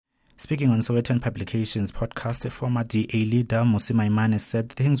Speaking on Sowetan Publications podcast, former DA leader Mmusi Maimane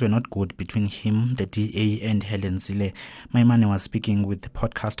said things were not good between him, the DA, and Helen Zille. Maimane was speaking with the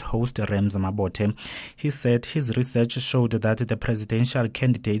podcast host Rams Mabote. He said his research showed that the presidential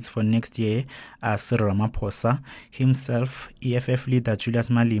candidates for next year are Cyril Ramaphosa, himself, EFF leader Julius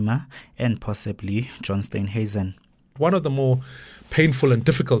Malema, and possibly John Steenhuisen. One of the more painful and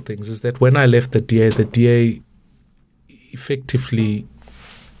difficult things is that when I left the DA effectively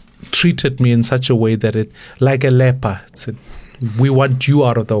treated me in such a way that it, like a leper, said, we want you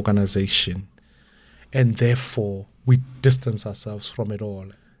out of the organization, and therefore we distance ourselves from it all.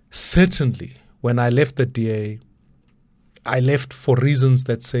 Certainly, when I left the DA, I left for reasons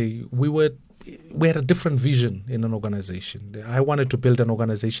that say we had a different vision in an organization. I wanted to build an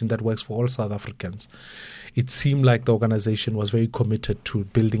organization that works for all South Africans. It seemed like the organization was very committed to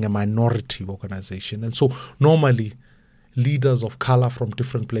building a minority organization. And so normally leaders of color from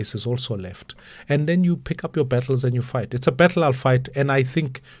different places also left. And then you pick up your battles and you fight. It's a battle I'll fight. And I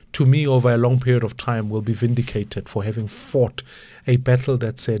think, to me, over a long period of time, will be vindicated for having fought a battle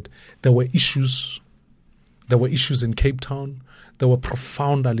that said there were issues. There were issues in Cape Town. There were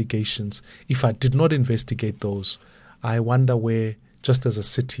profound allegations. If I did not investigate those, I wonder where, just as a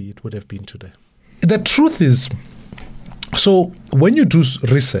city, it would have been today. The truth is, so when you do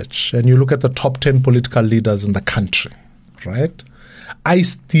research and you look at the top 10 political leaders in the country, right, I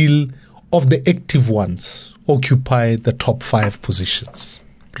still, of the active ones, occupy the top 5 positions.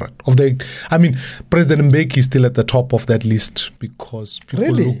 Right. President Mbeki is still at the top of that list because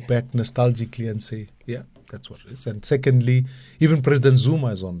people look back nostalgically and say, yeah, that's what it is. And secondly, even President Zuma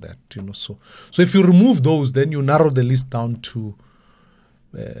is on that, So if you remove those, then you narrow the list down to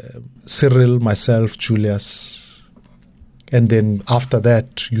Cyril, myself, Julius, and then after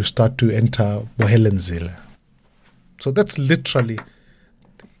that you start to enter Helen Zille. So that's literally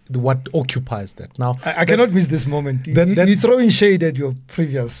what occupies that. Now, I cannot miss this moment. You're throwing shade at your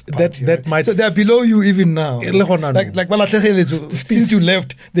previss party, that might. So they're below you even now. Like since you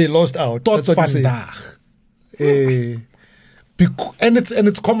left, they lost out. That's what you say. And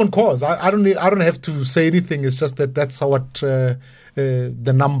it's common cause. I don't have to say anything. It's just that's what the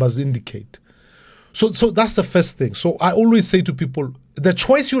numbers indicate. So that's the first thing. So I always say to people, the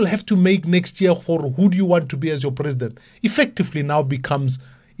choice you'll have to make next year for who do you want to be as your president effectively now becomes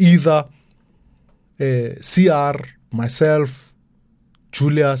either CR, myself,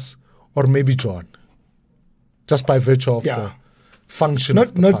 Julius, or maybe John, just by virtue of the function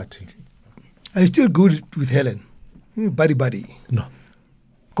of the party. Are you still good with Helen? Buddy? No.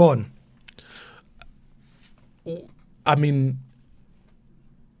 Gone? I mean,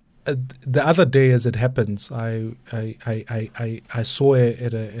 the other day, as it happens, I saw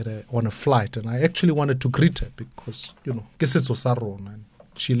her on a flight, and I actually wanted to greet her because and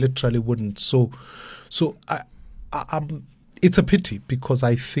she literally wouldn't. So it's a pity because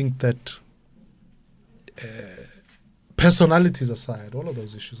I think that personalities aside, all of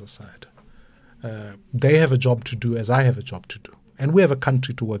those issues aside, they have a job to do as I have a job to do, and we have a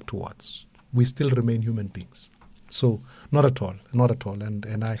country to work towards. We still remain human beings. So not at all,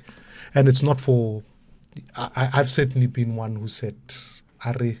 and it's not for. I've certainly been one who said,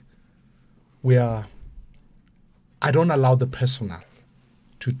 "Ari, I don't allow the personal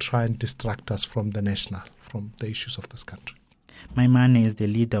to try and distract us from the national, from the issues of this country." Maimane is the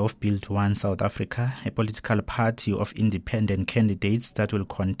leader of Build One South Africa, a political party of independent candidates that will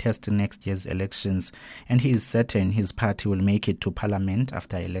contest next year's elections, and he is certain his party will make it to parliament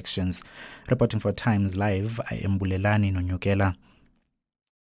after elections. Reporting for Times Live, I am Bulelani Nonyokela.